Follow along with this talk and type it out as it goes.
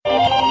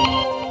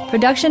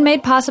Production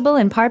made possible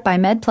in part by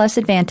MedPlus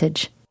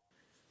Advantage.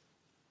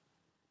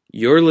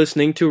 You're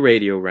listening to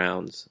Radio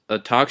Rounds, a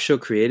talk show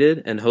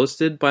created and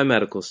hosted by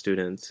medical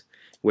students,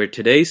 where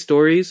today's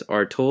stories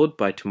are told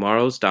by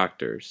tomorrow's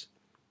doctors.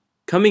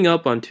 Coming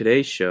up on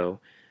today's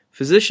show,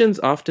 physicians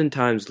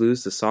oftentimes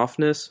lose the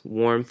softness,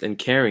 warmth, and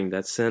caring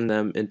that send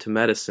them into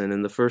medicine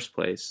in the first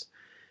place.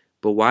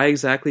 But why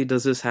exactly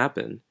does this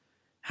happen?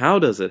 How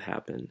does it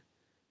happen?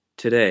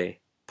 Today,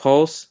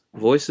 Pulse,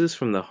 Voices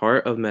from the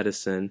Heart of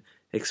Medicine,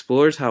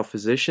 explores how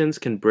physicians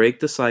can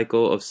break the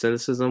cycle of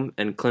cynicism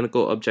and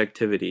clinical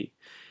objectivity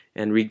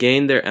and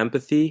regain their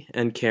empathy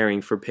and caring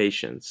for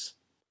patients.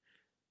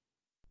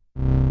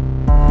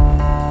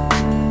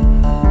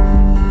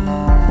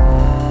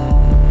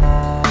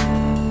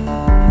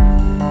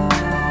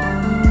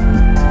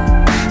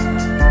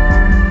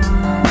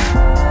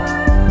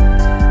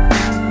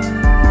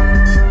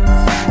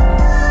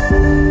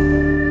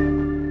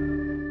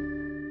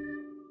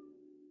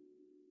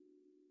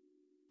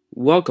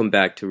 Welcome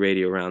back to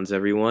Radio Rounds,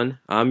 everyone.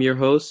 I'm your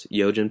host,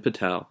 Yojan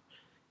Patel.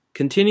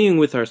 Continuing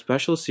with our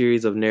special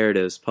series of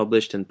narratives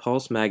published in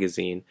Pulse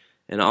magazine,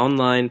 an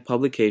online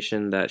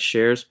publication that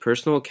shares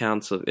personal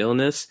accounts of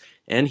illness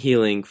and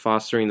healing,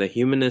 fostering the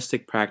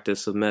humanistic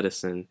practice of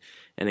medicine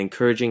and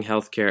encouraging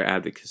healthcare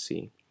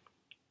advocacy.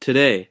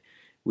 Today,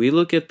 we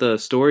look at the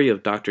story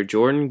of Dr.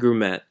 Yojan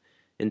Grumet,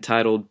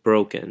 entitled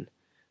Broken,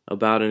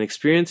 about an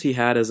experience he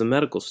had as a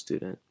medical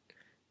student.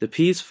 The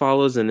piece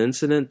follows an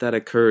incident that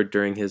occurred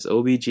during his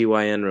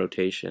OB/GYN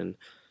rotation.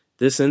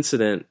 This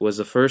incident was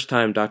the first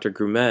time Dr.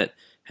 Grumet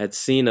had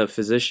seen a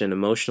physician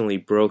emotionally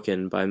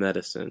broken by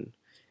medicine.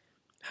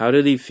 How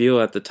did he feel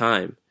at the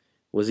time?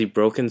 Was he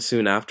broken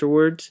soon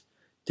afterwards?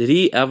 Did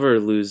he ever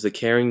lose the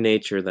caring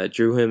nature that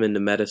drew him into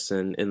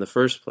medicine in the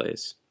first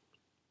place?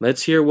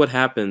 Let's hear what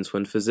happens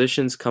when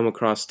physicians come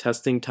across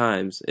testing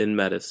times in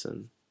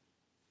medicine.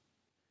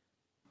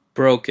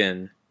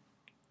 Broken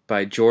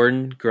by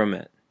Yojan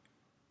Grumet.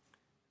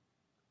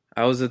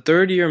 I was a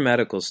third-year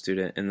medical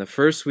student in the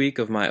first week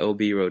of my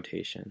OB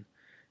rotation.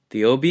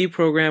 The OB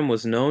program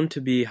was known to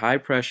be high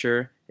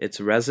pressure,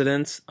 its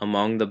residents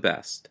among the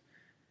best.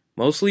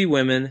 Mostly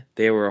women,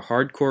 they were a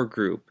hardcore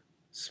group,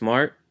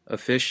 smart,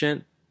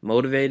 efficient,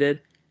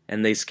 motivated,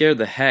 and they scared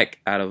the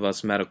heck out of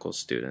us medical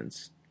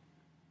students.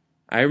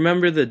 I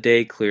remember the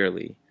day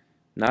clearly.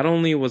 Not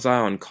only was I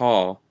on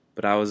call,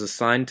 but I was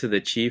assigned to the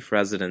chief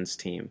residence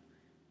team.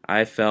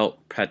 I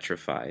felt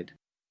petrified.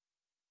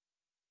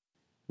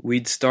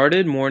 We'd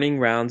started morning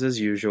rounds as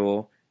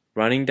usual,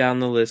 running down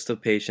the list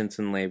of patients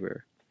in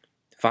labor.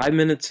 5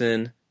 minutes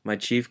in, my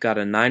chief got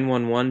a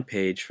 911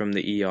 page from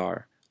the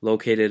ER,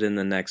 located in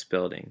the next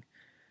building.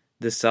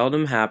 This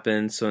seldom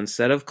happened, so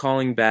instead of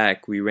calling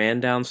back, we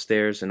ran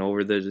downstairs and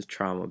over the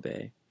trauma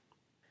bay.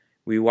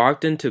 We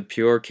walked into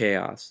pure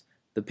chaos.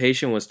 The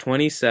patient was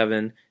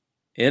 27,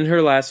 in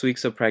her last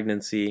weeks of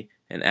pregnancy,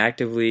 and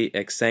actively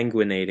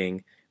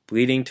exsanguinating,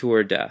 bleeding to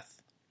her death.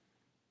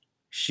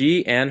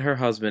 She and her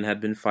husband had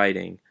been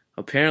fighting.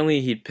 Apparently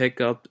he'd picked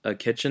up a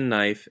kitchen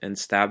knife and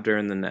stabbed her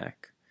in the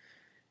neck.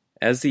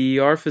 As the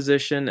ER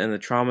physician and the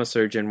trauma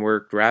surgeon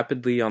worked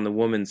rapidly on the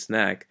woman's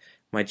neck,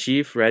 my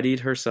chief readied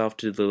herself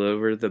to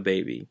deliver the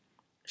baby.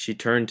 She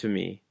turned to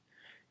me.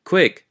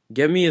 "Quick,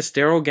 get me a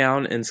sterile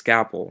gown and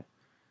scalpel."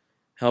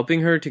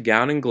 Helping her to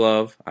gown and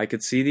glove, I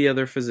could see the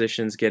other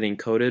physicians getting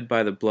coated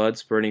by the blood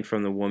spurting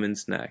from the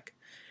woman's neck.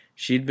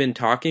 She'd been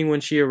talking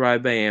when she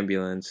arrived by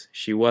ambulance.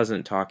 She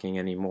wasn't talking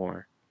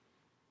anymore.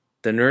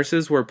 The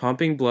nurses were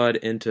pumping blood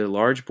into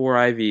large bore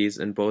IVs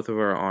in both of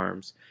her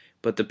arms,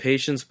 but the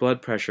patient's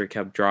blood pressure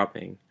kept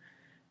dropping.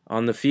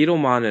 On the fetal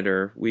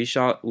monitor, we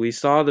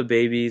saw the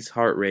baby's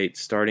heart rate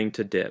starting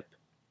to dip.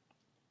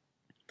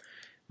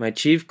 My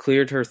chief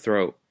cleared her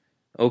throat.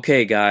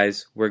 "Okay,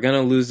 guys, we're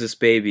gonna lose this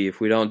baby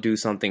if we don't do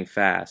something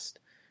fast."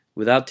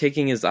 Without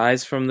taking his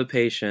eyes from the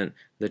patient,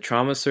 the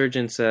trauma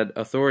surgeon said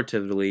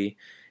authoritatively,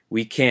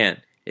 "We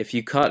can't. If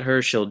you cut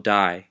her, she'll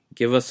die.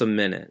 Give us a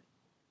minute."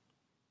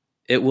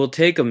 "It will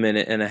take a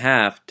minute and a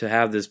half to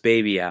have this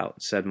baby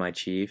out," said my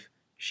chief.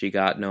 She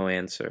got no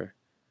answer.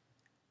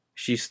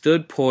 She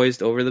stood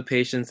poised over the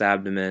patient's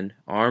abdomen,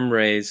 arm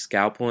raised,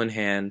 scalpel in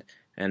hand,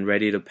 and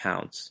ready to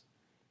pounce.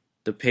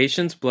 The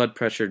patient's blood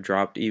pressure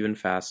dropped even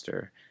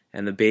faster,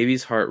 and the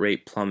baby's heart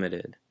rate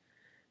plummeted.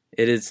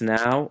 "It is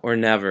now or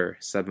never,"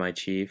 said my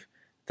chief.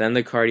 Then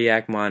the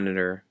cardiac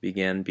monitor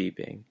began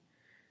beeping.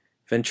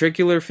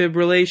 "Ventricular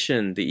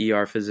fibrillation!" The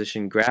ER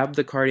physician grabbed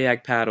the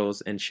cardiac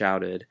paddles and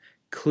shouted,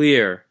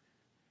 "Clear!"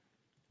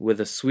 With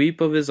a sweep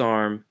of his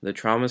arm, the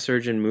trauma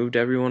surgeon moved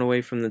everyone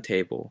away from the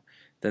table,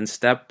 then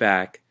stepped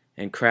back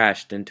and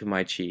crashed into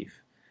my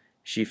chief.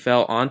 She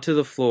fell onto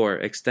the floor,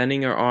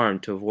 extending her arm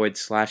to avoid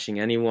slashing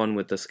anyone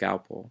with the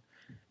scalpel.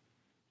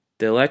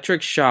 The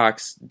electric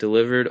shocks,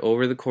 delivered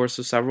over the course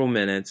of several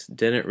minutes,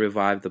 didn't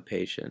revive the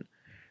patient.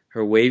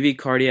 Her wavy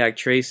cardiac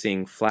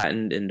tracing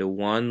flattened into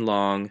one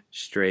long,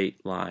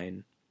 straight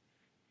line.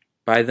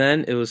 By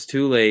then, it was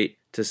too late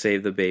to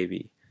save the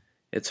baby.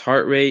 Its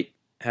heart rate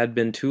had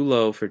been too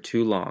low for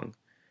too long.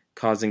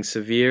 causing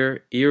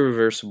severe,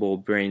 irreversible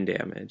brain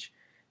damage.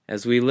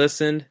 As we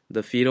listened,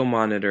 the fetal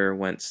monitor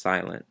went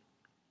silent.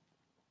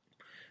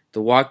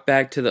 The walk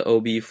back to the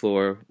OB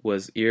floor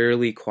was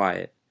eerily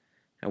quiet.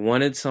 I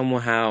wanted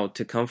somehow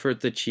to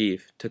comfort the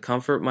chief, to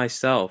comfort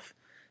myself,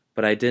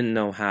 but I didn't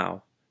know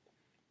how.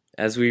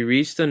 As we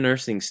reached the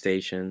nursing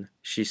station,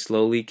 she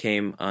slowly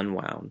came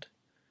unwound.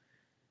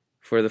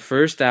 For the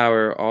first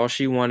hour, all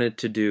she wanted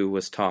to do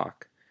was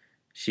talk.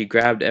 She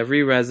grabbed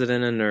every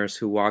resident and nurse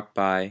who walked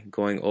by,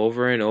 going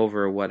over and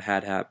over what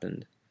had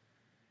happened.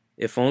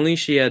 If only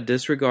she had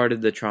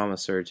disregarded the trauma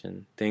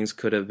surgeon, things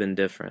could have been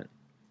different.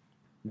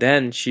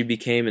 Then she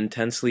became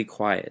intensely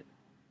quiet.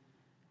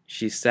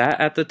 She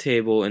sat at the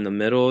table in the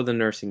middle of the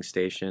nursing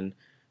station,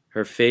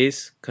 her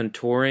face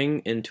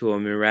contouring into a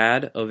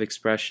myriad of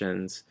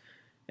expressions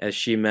as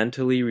she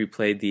mentally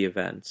replayed the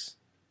events.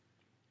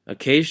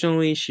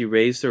 Occasionally she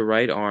raised her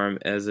right arm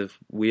as if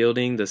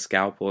wielding the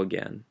scalpel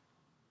again.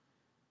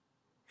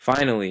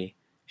 Finally,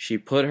 she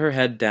put her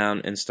head down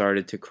and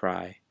started to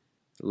cry.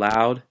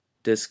 Loud,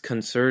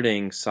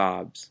 disconcerting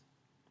sobs.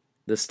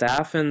 The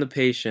staff and the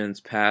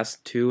patients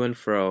passed to and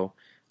fro,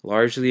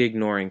 largely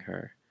ignoring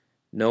her.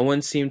 No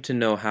one seemed to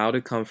know how to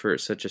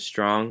comfort such a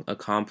strong,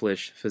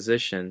 accomplished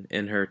physician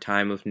in her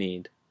time of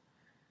need.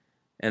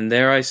 And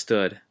there I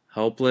stood,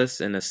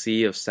 helpless in a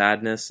sea of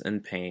sadness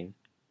and pain.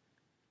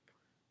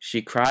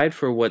 She cried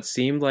for what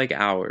seemed like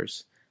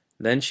hours.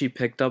 Then she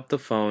picked up the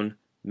phone,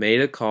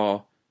 made a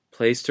call,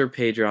 placed her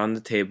pager on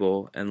the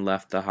table, and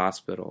left the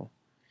hospital.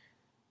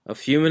 A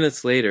few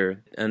minutes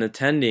later, an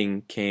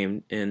attending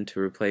came in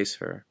to replace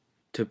her,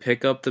 to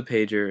pick up the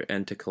pager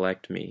and to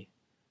collect me.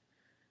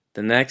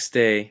 The next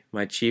day,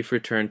 my chief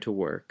returned to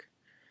work.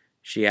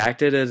 She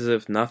acted as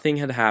if nothing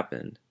had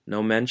happened.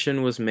 No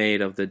mention was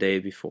made of the day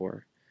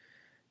before.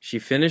 She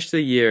finished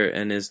the year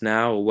and is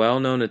now a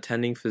well-known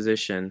attending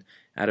physician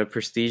at a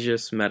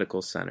prestigious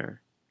medical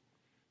center.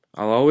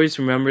 I'll always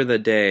remember the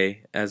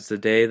day as the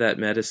day that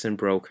medicine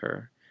broke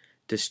her,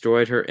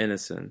 destroyed her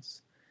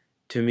innocence.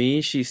 To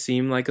me, she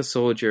seemed like a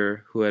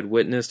soldier who had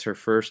witnessed her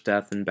first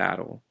death in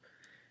battle.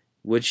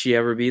 Would she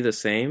ever be the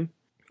same?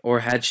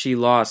 Or had she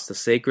lost a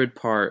sacred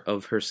part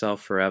of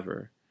herself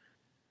forever?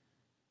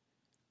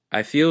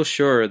 I feel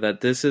sure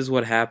that this is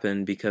what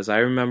happened because I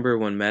remember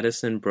when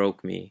medicine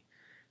broke me.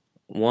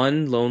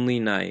 One lonely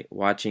night,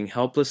 watching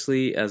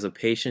helplessly as a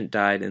patient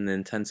died in the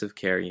intensive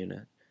care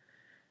unit.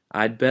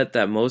 I'd bet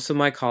that most of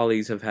my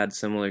colleagues have had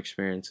similar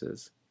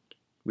experiences.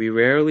 We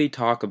rarely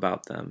talk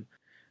about them,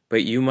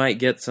 but you might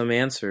get some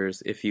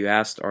answers if you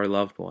asked our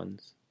loved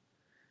ones.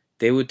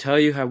 They would tell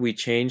you how we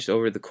changed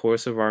over the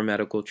course of our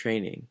medical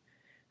training,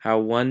 how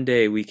one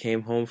day we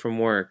came home from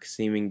work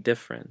seeming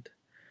different,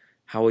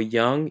 how a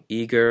young,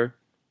 eager,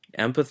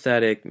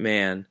 empathetic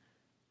man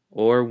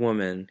or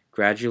woman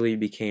gradually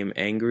became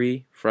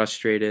angry,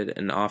 frustrated,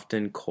 and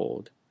often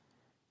cold.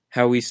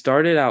 How we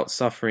started out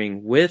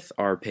suffering with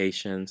our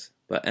patients,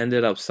 but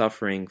ended up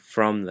suffering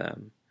from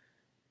them.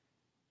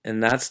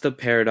 And that's the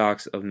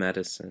paradox of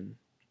medicine.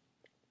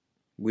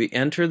 We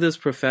enter this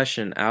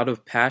profession out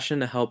of passion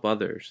to help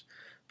others,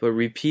 but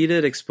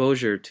repeated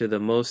exposure to the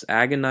most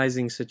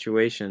agonizing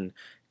situation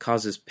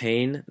causes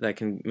pain that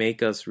can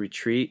make us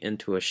retreat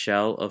into a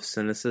shell of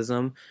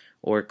cynicism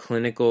or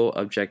clinical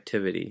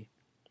objectivity.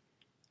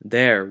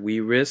 There, we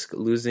risk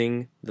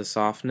losing the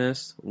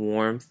softness,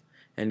 warmth,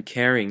 and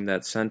caring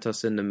that sent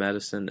us into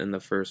medicine in the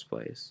first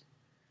place.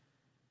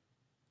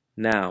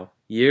 Now,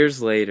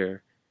 years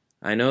later,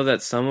 I know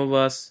that some of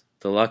us,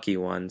 the lucky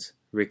ones,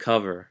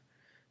 recover.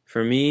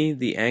 For me,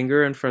 the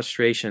anger and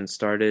frustration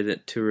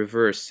started to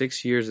reverse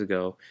 6 years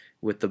ago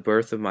with the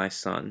birth of my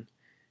son.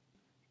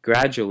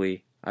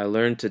 Gradually, I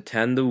learned to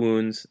tend the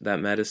wounds that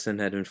medicine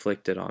had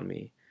inflicted on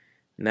me.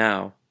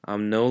 Now,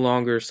 I'm no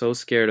longer so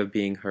scared of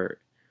being hurt.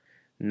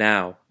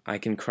 Now, I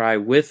can cry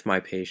with my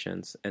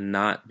patients and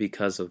not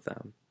because of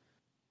them.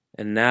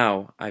 And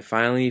now, I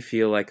finally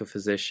feel like a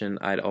physician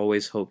I'd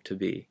always hoped to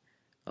be.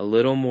 A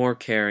little more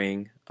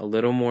caring, a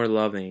little more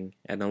loving,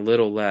 and a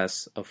little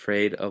less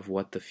afraid of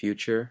what the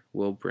future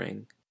will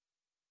bring.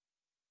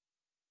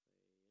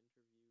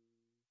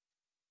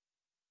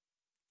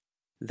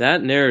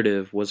 That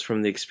narrative was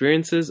from the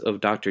experiences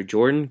of Dr.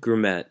 Yojan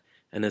Grumet,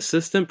 an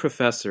assistant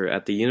professor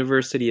at the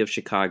University of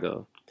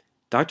Chicago.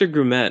 Dr.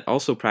 Grumet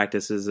also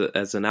practices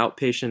as an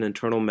outpatient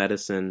internal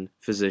medicine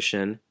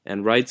physician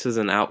and writes as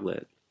an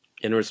outlet,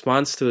 in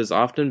response to his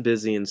often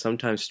busy and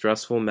sometimes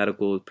stressful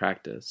medical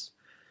practice.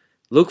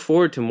 Look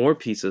forward to more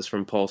pieces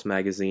from Pulse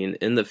magazine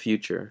in the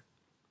future.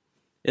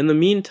 In the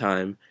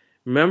meantime,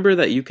 remember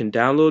that you can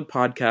download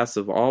podcasts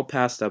of all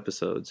past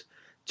episodes.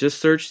 Just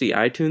search the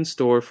iTunes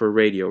store for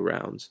Radio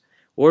Rounds,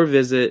 or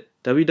visit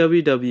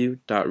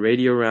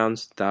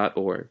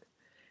www.radiorounds.org.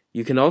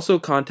 You can also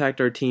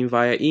contact our team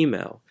via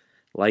email,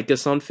 like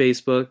us on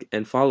Facebook,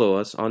 and follow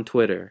us on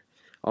Twitter.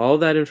 All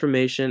that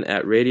information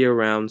at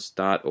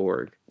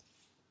radiorounds.org.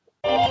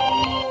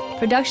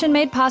 Production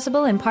made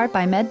possible in part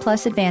by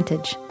MedPlus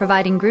Advantage,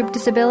 providing group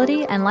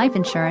disability and life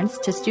insurance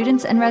to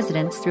students and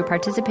residents through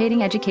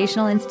participating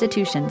educational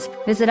institutions.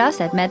 Visit us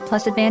at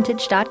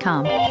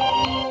medplusadvantage.com.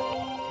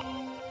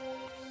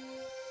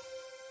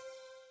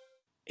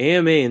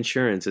 AMA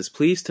Insurance is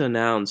pleased to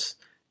announce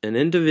an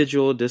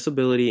individual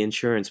disability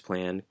insurance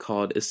plan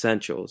called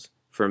Essentials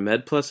for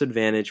MedPlus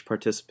Advantage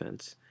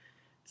participants.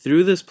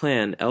 Through this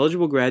plan,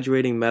 eligible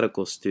graduating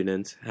medical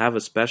students have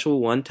a special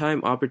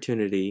one-time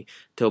opportunity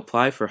to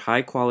apply for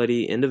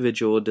high-quality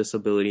individual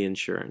disability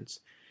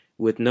insurance,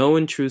 with no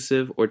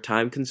intrusive or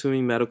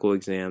time-consuming medical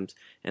exams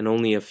and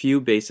only a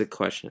few basic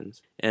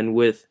questions, and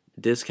with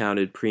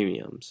discounted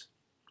premiums.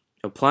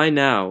 Apply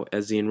now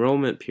as the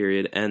enrollment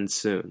period ends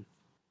soon.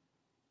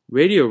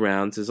 Radio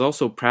Rounds is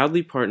also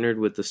proudly partnered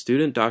with the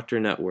Student Doctor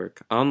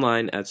Network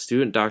online at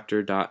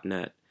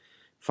studentdoctor.net.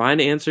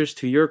 Find answers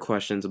to your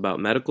questions about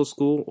medical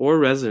school or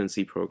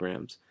residency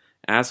programs.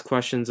 Ask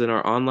questions in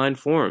our online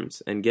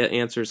forums and get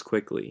answers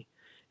quickly.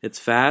 It's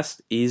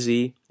fast,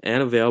 easy,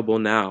 and available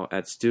now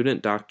at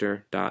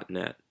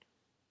studentdoctor.net.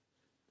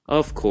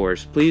 Of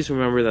course, please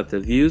remember that the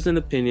views and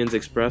opinions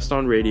expressed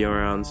on Radio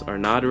Rounds are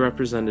not a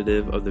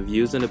representative of the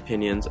views and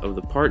opinions of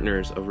the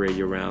partners of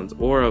Radio Rounds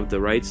or of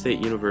the Wright State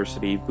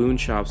University Boone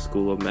Shop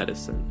School of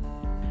Medicine.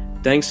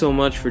 Thanks so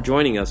much for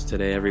joining us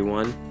today,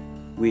 everyone.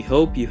 We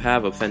hope you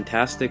have a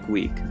fantastic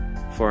week.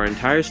 For our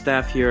entire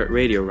staff here at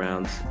Radio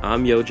Rounds,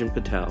 I'm Yojan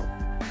Patel,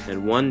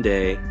 and one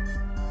day,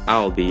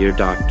 I'll be your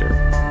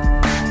doctor.